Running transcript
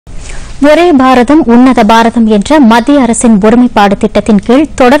ஒரே பாரதம் உன்னத பாரதம் என்ற மத்திய அரசின் ஒருமைப்பாடு திட்டத்தின் கீழ்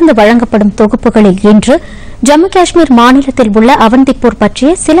தொடர்ந்து வழங்கப்படும் தொகுப்புகளில் இன்று ஜம்மு காஷ்மீர் மாநிலத்தில் உள்ள அவந்திப்பூர்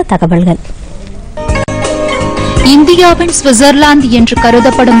பற்றிய சில தகவல்கள். இந்தியாவின் சுவிட்சர்லாந்து என்று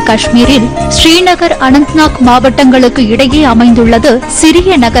கருதப்படும் காஷ்மீரில் ஸ்ரீநகர், அனந்த்நாக் மாவட்டங்களுக்கு இடையே அமைந்துள்ளது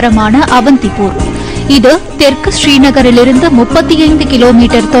சிறிய நகரமான அவந்திப்பூர். இது தெற்கு ஸ்ரீநகரிலிருந்து 35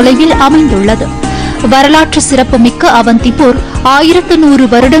 கிலோமீட்டர் தொலைவில் அமைந்துள்ளது. வரலாற்று சிறப்புமிக்க அவந்திப்பூர் 1100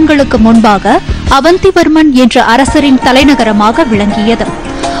 வருடங்களுக்கு முன்பாக அவந்திவர்மன் என்ற அரசரின் தலைநகரமாக விளங்கியது.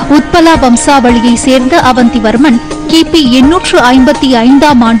 உத்பலா வம்சாவளியை சேர்ந்த அவந்திவர்மன் கிபி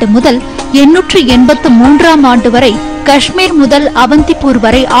 855 ஆண்டு முதல் 883 ஆண்டு வரை காஷ்மீர் முதல் அவந்திப்பூர்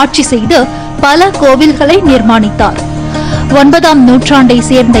வரை ஆட்சி செய்து பல கோவில்களை நிர்மாணித்தார். 9ஆம் நூற்றாண்டை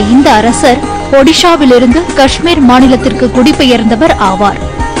சேர்ந்த இந்த அரசர் ஒடிஷாவிலிருந்து காஷ்மீர் மாநிலத்திற்கு குடிபெயர்ந்தவர் ஆவார்.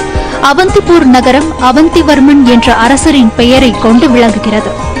 அவந்திப்பூர் நகரம் அவந்திவர்மன் என்ற அரசரின் பெயரை கொண்டு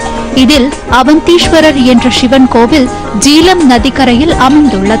விளங்குகிறது. இதில் அவந்தீஸ்வரர் என்ற சிவன் கோவில் ஜீலம் நதிக்கரையில்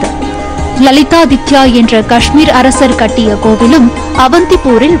அமைந்துள்ளது. லலிதாதித்யா என்ற காஷ்மீர் அரசர் கட்டிய கோவிலும்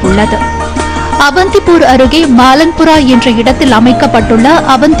அவந்திப்பூரில் உள்ளது. அவந்திப்பூர் அருகே மாலன்புரா என்ற இடத்தில் அமைக்கப்பட்டுள்ள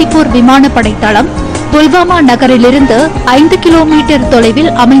அவந்திப்பூர் விமானப்படை தளம் புல்வாமா நகரிலிருந்து 5 கிலோமீட்டர்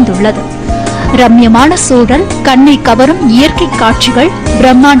தொலைவில் அமைந்துள்ளது. ரம்யமான சூழல், கண்ணை கவரும் இயற்கை காட்சிகள்,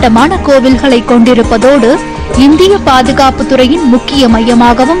 பிரம்மாண்டமான கோவில்களை கொண்டிருப்பதோடு இந்திய பாதுகாப்பு துறையின் முக்கிய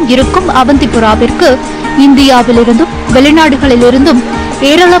மையமாகவும் இருக்கும் அவந்திபுராவிற்கு இந்தியாவிலிருந்தும் வெளிநாடுகளிலிருந்தும்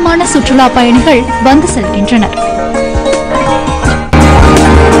ஏராளமான சுற்றுலா பயணிகள் வந்து செல்கின்றனர்.